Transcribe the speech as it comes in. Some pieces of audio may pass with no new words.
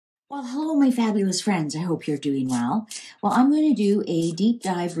Well, hello, my fabulous friends. I hope you're doing well. Well, I'm going to do a deep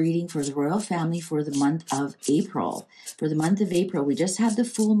dive reading for the royal family for the month of April. For the month of April, we just had the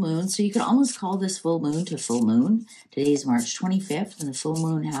full moon, so you can almost call this full moon to full moon. Today is March 25th, and the full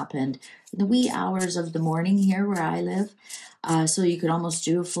moon happened in the wee hours of the morning here where I live. So you could almost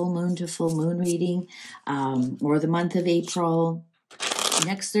do a full moon to full moon reading, or the month of April,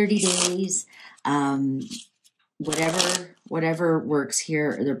 next 30 days. Whatever works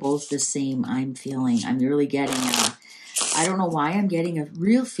here, they're both the same. I'm really getting I don't know why I'm getting a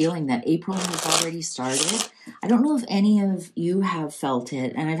real feeling that April has already started. I don't know if any of you have felt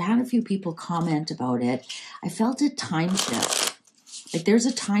it, and I've had a few people comment about it. I felt a time shift. Like there's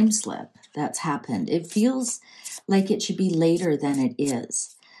a time slip that's happened. It feels like it should be later than it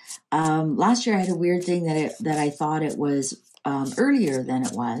is. Last year I had a weird thing that I thought it was earlier than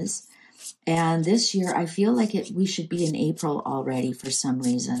it was. And this year, I feel like we should be in April already for some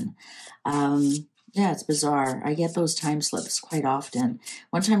reason. Yeah, it's bizarre. I get those time slips quite often.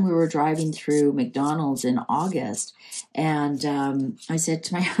 One time we were driving through McDonald's in August, and I said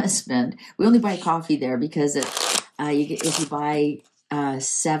to my husband, we only buy coffee there because if you buy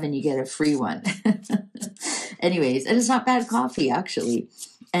 7, you get a free one. Anyways, and it's not bad coffee, actually.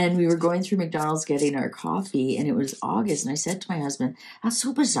 And we were going through McDonald's getting our coffee, and it was August. And I said to my husband, that's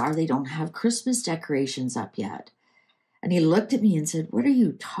so bizarre. They don't have Christmas decorations up yet. And he looked at me and said, what are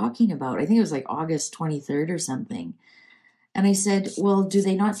you talking about? I think it was like August 23rd or something. And I said, well, do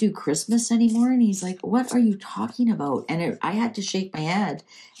they not do Christmas anymore? And he's like, what are you talking about? And I had to shake my head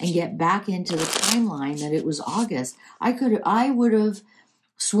and get back into the timeline that it was August. I would have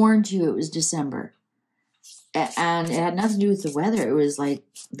sworn to you it was December. And it had nothing to do with the weather. It was like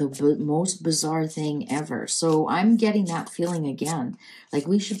the most bizarre thing ever. So I'm getting that feeling again. Like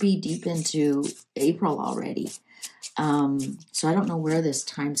we should be deep into April already. So I don't know where this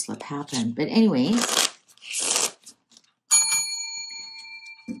time slip happened. But anyway,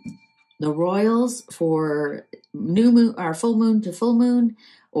 the royals for new moon or full moon to full moon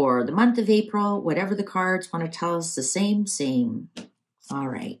or the month of April, whatever the cards want to tell us, the same. All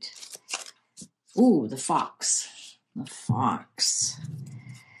right. Ooh, the fox. The fox.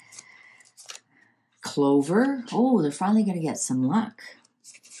 Clover. Oh, they're finally going to get some luck.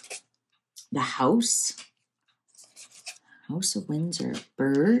 The house. House of Windsor.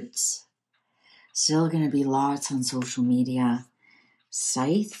 Birds. Still going to be lots on social media.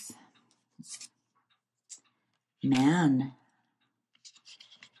 Scythe. Man.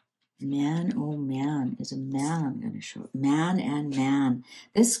 Man, oh man, is a man I'm going to show. Man and man.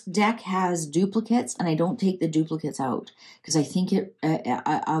 This deck has duplicates, and I don't take the duplicates out because I think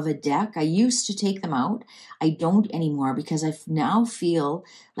of a deck. I used to take them out. I don't anymore because I now feel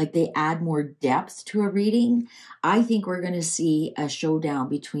like they add more depth to a reading. I think we're going to see a showdown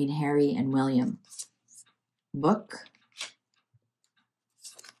between Harry and William. Book.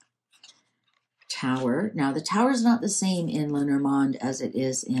 Tower. Now, the tower is not the same in Lenormand as it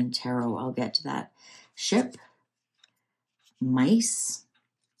is in tarot. I'll get to that. Ship, mice,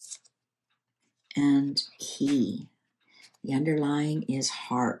 and key. The underlying is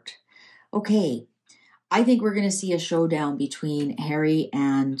heart. Okay, I think we're going to see a showdown between Harry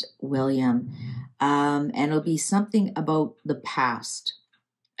and William, and it'll be something about the past.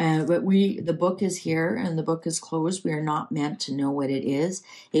 But the book is here and the book is closed. We are not meant to know what it is.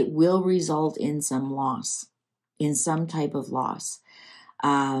 It will result in some loss, in some type of loss,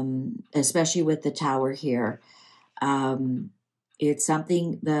 especially with the tower here. It's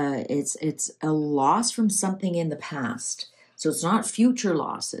something it's a loss from something in the past. So it's not future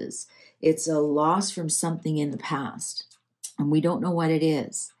losses. It's a loss from something in the past, and we don't know what it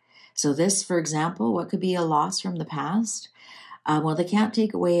is. So this, for example, what could be a loss from the past? Well, they can't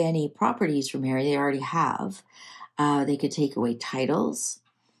take away any properties from Harry. They already have. They could take away titles.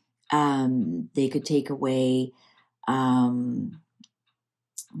 They could take away, let's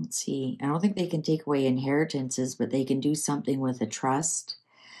see, I don't think they can take away inheritances, but they can do something with a trust.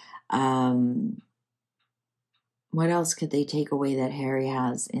 What else could they take away that Harry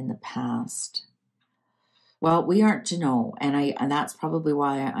has in the past? Well, we aren't to know, and that's probably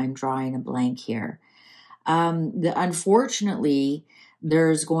why I'm drawing a blank here. Unfortunately,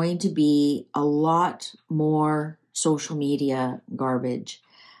 there's going to be a lot more social media garbage.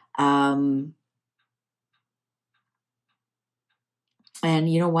 And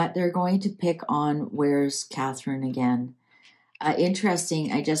you know what? They're going to pick on Where's Catherine again.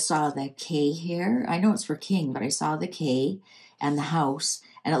 Interesting. I just saw the K here. I know it's for king, but I saw the K and the house,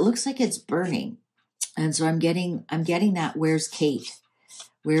 and it looks like it's burning. And so I'm getting that Where's Kate?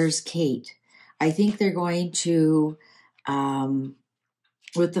 Where's Kate? I think they're going to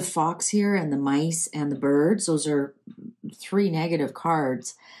with the fox here and the mice and the birds, those are 3 negative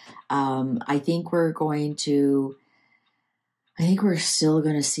cards. I think we're still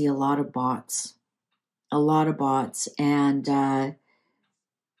going to see a lot of bots, and I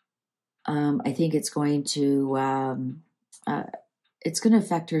think it's going to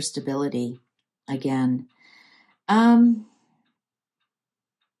affect her stability again.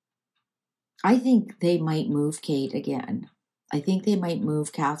 I think they might move Kate again. I think they might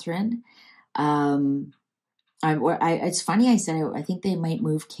move Catherine. It's funny I said I think they might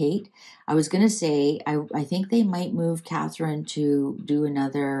move Kate. I was going to say I think they might move Catherine to do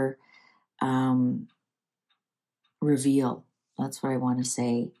another reveal. That's what I want to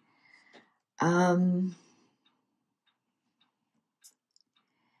say.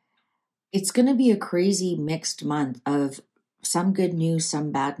 It's going to be a crazy mixed month of some good news,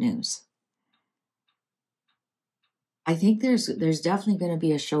 some bad news. I think there's definitely going to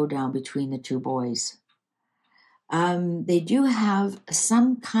be a showdown between the two boys. They do have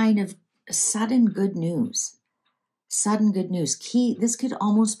some kind of sudden good news. This could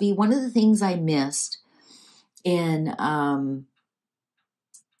almost be one of the things I missed in when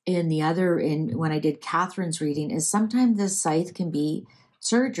I did Catherine's reading is sometimes the scythe can be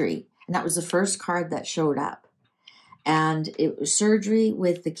surgery. And that was the first card that showed up. And it was surgery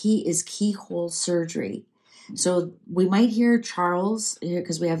with the key is keyhole surgery. So we might hear Charles,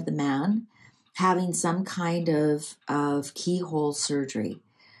 because we have the man, having some kind of keyhole surgery.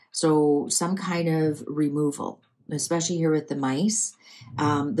 So some kind of removal, especially here with the mice.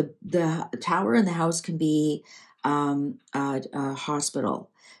 The tower in the house can be a hospital.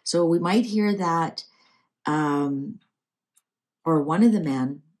 So we might hear that, or one of the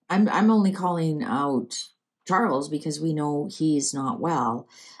men. I'm only calling out Charles because we know he's not well.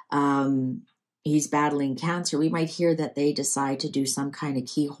 He's battling cancer. We might hear that they decide to do some kind of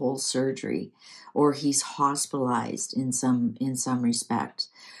keyhole surgery, or he's hospitalized in some respect.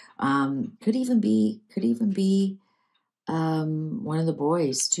 Could even be one of the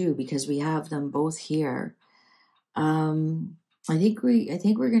boys too, because we have them both here. I think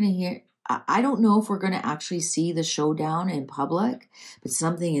we're going to hear. I don't know if we're going to actually see the showdown in public, but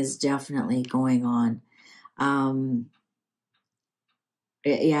something is definitely going on.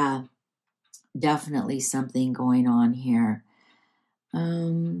 Yeah, definitely something going on here.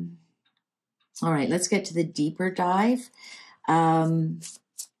 All right, let's get to the deeper dive.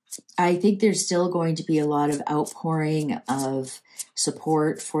 I think there's still going to be a lot of outpouring of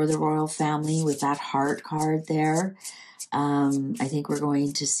support for the royal family with that heart card there. I think we're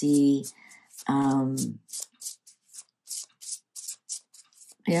going to see, I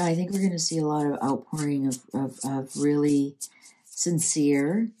think we're going to see a lot of outpouring of really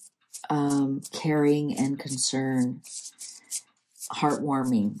sincere, caring and concern,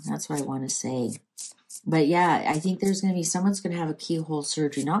 heartwarming. That's what I want to say. But yeah, I think there's going to be, someone's going to have a keyhole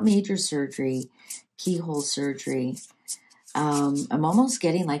surgery, not major surgery, keyhole surgery. I'm almost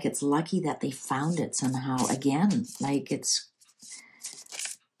getting like it's lucky that they found it somehow again. Like it's,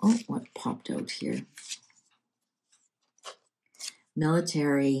 oh, what popped out here?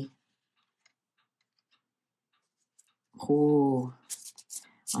 Military. Oh,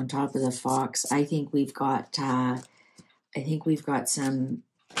 on top of the fox. I think we've got some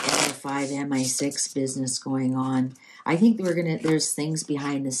MI5, MI6 business going on. I think there's things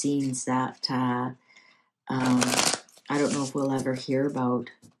behind the scenes that I don't know if we'll ever hear about.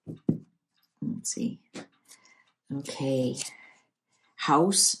 Let's see. Okay.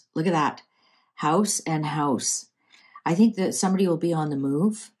 House. Look at that. House and house. I think that somebody will be on the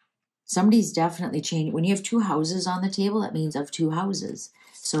move. Somebody's definitely changing. When you have 2 houses on the table, that means of 2 houses.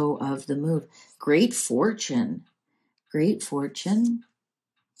 So of the move. Great fortune. Great fortune.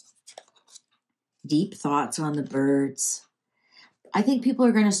 Deep thoughts on the birds. I think people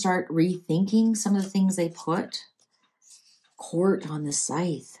are going to start rethinking some of the things they put. Court on the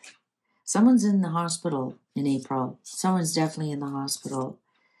scythe. Someone's in the hospital in April. Someone's definitely in the hospital.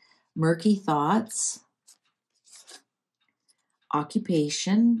 Murky thoughts.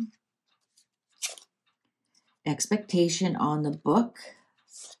 Occupation. Expectation on the book.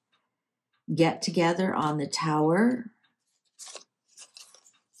 Get together on the tower.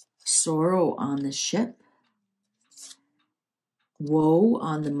 Sorrow on the ship. Woe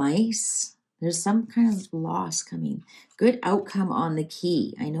on the mice. There's some kind of loss coming. Good outcome on the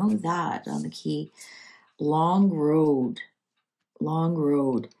key. I know that on the key. Long road. Long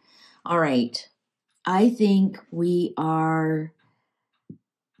road. All right. I think we are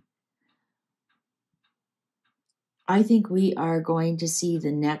going to see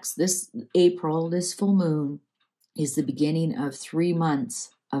this April, this full moon, is the beginning of 3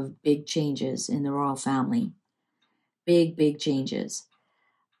 months of big changes in the royal family. Big changes.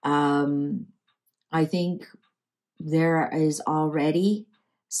 I think there is already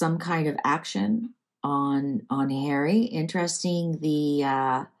some kind of action on Harry. Interesting,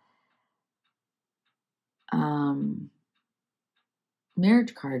 the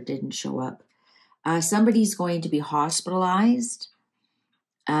marriage card didn't show up. Somebody's going to be hospitalized.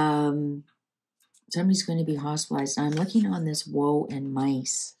 Somebody's going to be hospitalized. I'm looking on this woe and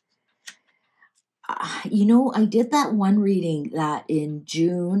mice. I did that one reading that in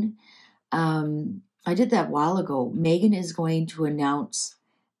June. I did that a while ago. Megan is going to announce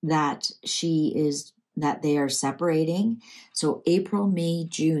that they are separating. So April, May,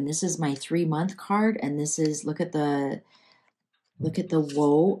 June. This is my 3-month card, and this is look at the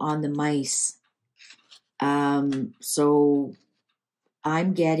woe on the mice. So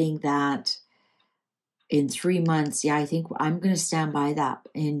I'm getting that in 3 months. Yeah, I think I'm going to stand by that.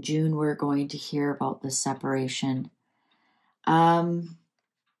 In June, we're going to hear about the separation. I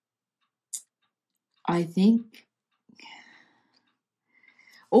think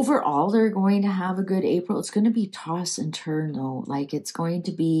overall they're going to have a good April. It's going to be toss and turn though. Like it's going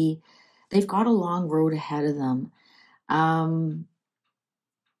to be, they've got a long road ahead of them. I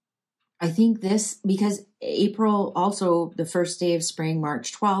think because April, also the first day of spring,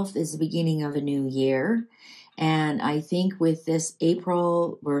 March 12th, is the beginning of a new year. And I think with this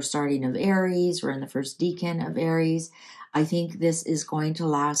April, we're starting of Aries. We're in the first decan of Aries. I think this is going to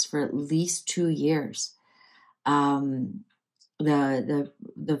last for at least 2 years. The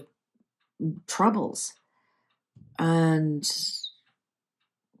troubles and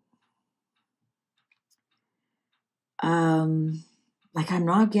like I'm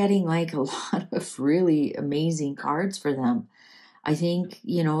not getting like a lot of really amazing cards for them. I think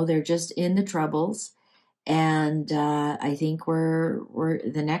they're just in the troubles, and I think we're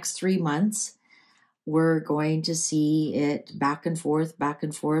the next 3 months we're going to see it back and forth,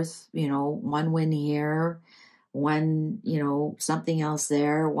 one win here, one, something else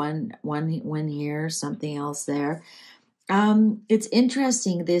there, one win here, something else there. It's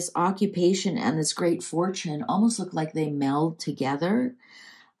interesting, this occupation and this great fortune almost look like they meld together.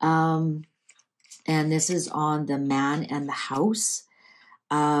 And this is on the man and the house.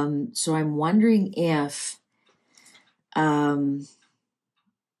 So I'm wondering if,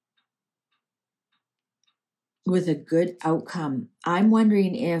 with a good outcome, I'm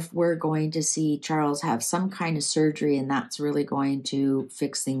wondering if we're going to see Charles have some kind of surgery, and that's really going to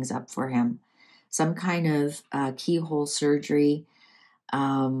fix things up for him. Some kind of keyhole surgery.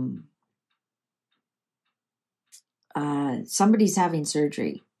 Somebody's having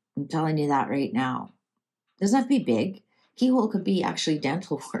surgery. I'm telling you that right now. Doesn't have to be big. Keyhole could be actually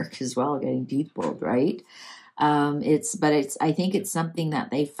dental work as well, getting teeth pulled, right? I think it's something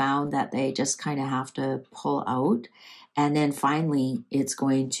that they found that they just kind of have to pull out, and then finally it's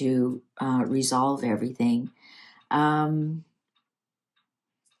going to resolve everything.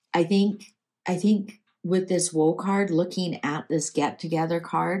 I think with this woe card, looking at this get together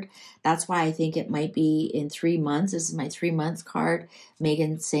card, that's why I think it might be in 3 months. This is my 3 months card.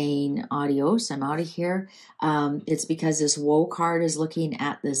 Megan saying adios, I'm out of here. It's because this woe card is looking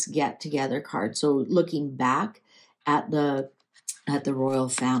at this get together card. So looking back at the royal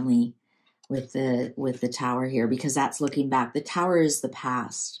family with the tower here, because that's looking back. The tower is the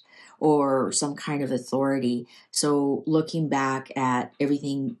past, or some kind of authority. So looking back at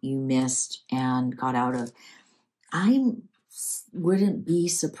everything you missed and got out of, I wouldn't be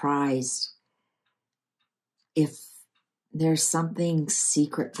surprised if there's something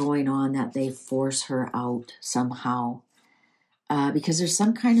secret going on that they force her out somehow, because there's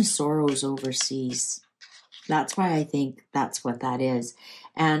some kind of sorrows overseas. That's why I think that's what that is.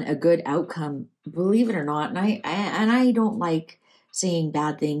 And a good outcome, believe it or not, and I don't like saying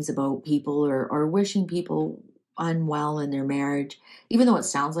bad things about people or wishing people unwell in their marriage, even though it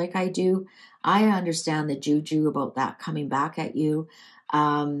sounds like I do. I understand the juju about that coming back at you.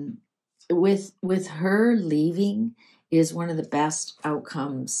 With her leaving is one of the best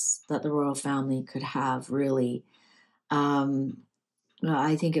outcomes that the royal family could have, really.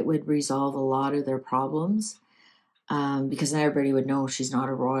 I think it would resolve a lot of their problems, because then everybody would know she's not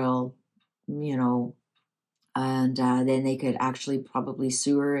a royal, and then they could actually probably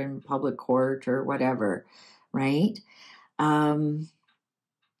sue her in public court or whatever, right?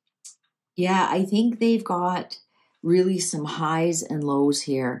 Yeah, I think they've got really some highs and lows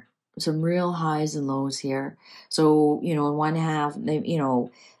here, some real highs and lows here. So, in one half,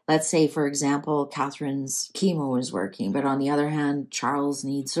 let's say, for example, Catherine's chemo is working, but on the other hand, Charles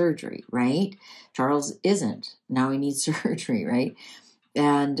needs surgery, right? Charles isn't. Now he needs surgery, right?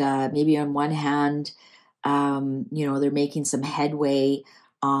 And maybe on one hand, they're making some headway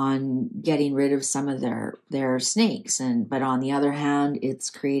on getting rid of some of their snakes, but on the other hand, it's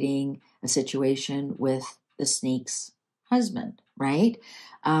creating a situation with the snake's husband, right?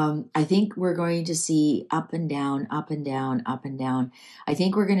 I think we're going to see up and down, up and down, up and down. I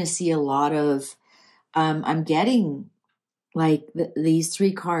think we're going to see a lot of, I'm getting like these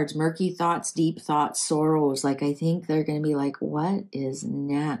three cards, murky thoughts, deep thoughts, sorrows. Like, I think they're going to be like, what is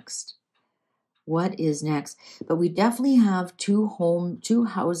next? What is next? But we definitely have two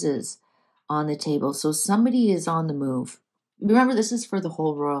houses on the table. So somebody is on the move. Remember, this is for the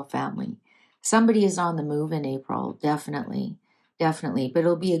whole royal family. Somebody is on the move in April, definitely. Definitely. But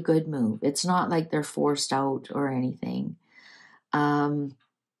it'll be a good move. It's not like they're forced out or anything.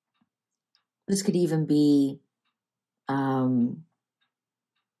 This could even be, I'm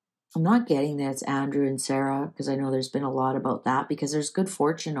not getting that it's Andrew and Sarah, because I know there's been a lot about that, because there's good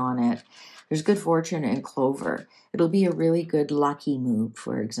fortune on it. There's good fortune in Clover. It'll be a really good lucky move,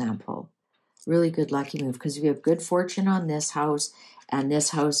 for example. Really good lucky move, because we have good fortune on this house, and this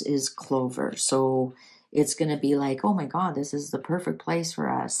house is Clover. So it's going to be like, oh my God, this is the perfect place for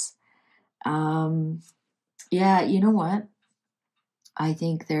us. Yeah, you know what? I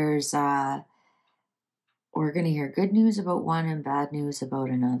think there's, we're going to hear good news about one and bad news about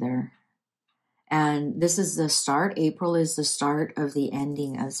another. And this is the start. April is the start of the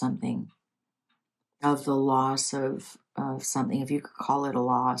ending of something, of the loss of something, if you could call it a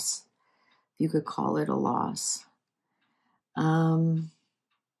loss. If you could call it a loss.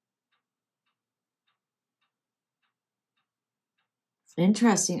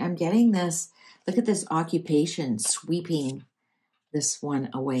 Interesting. I'm getting this. Look at this occupation sweeping this one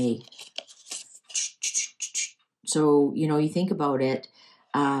away. So, you think about it.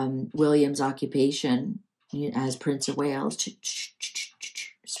 William's occupation as Prince of Wales.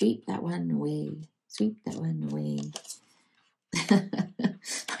 Sweep that one away. Sweep that one away.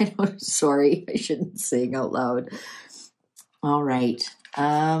 I know, sorry, I shouldn't sing out loud. All right.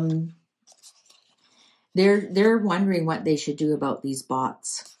 They're wondering what they should do about these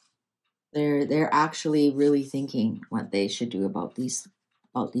bots. They're actually really thinking what they should do about these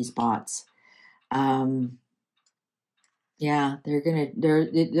bots. Yeah,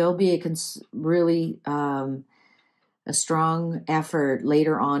 there'll be a strong effort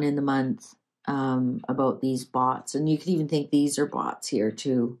later on in the month about these bots, and you could even think these are bots here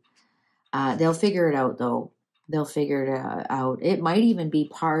too. They'll figure it out though. They'll figure it out. It might even be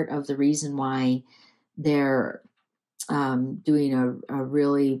part of the reason why they're doing a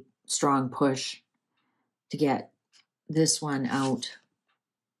really strong push to get this one out.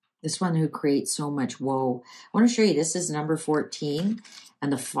 This one who creates so much woe. I want to show you, this is number 14,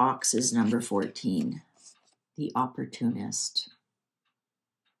 and the fox is number 14. The opportunist.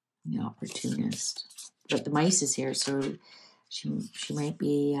 The opportunist. But the mice is here, so she might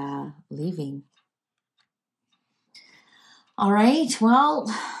be leaving. All right,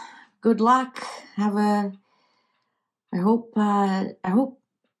 well, good luck. I hope that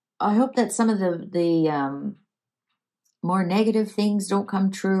some of the more negative things don't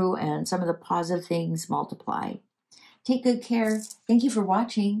come true, and some of the positive things multiply. Take good care. Thank you for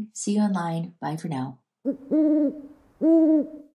watching. See you online. Bye for now.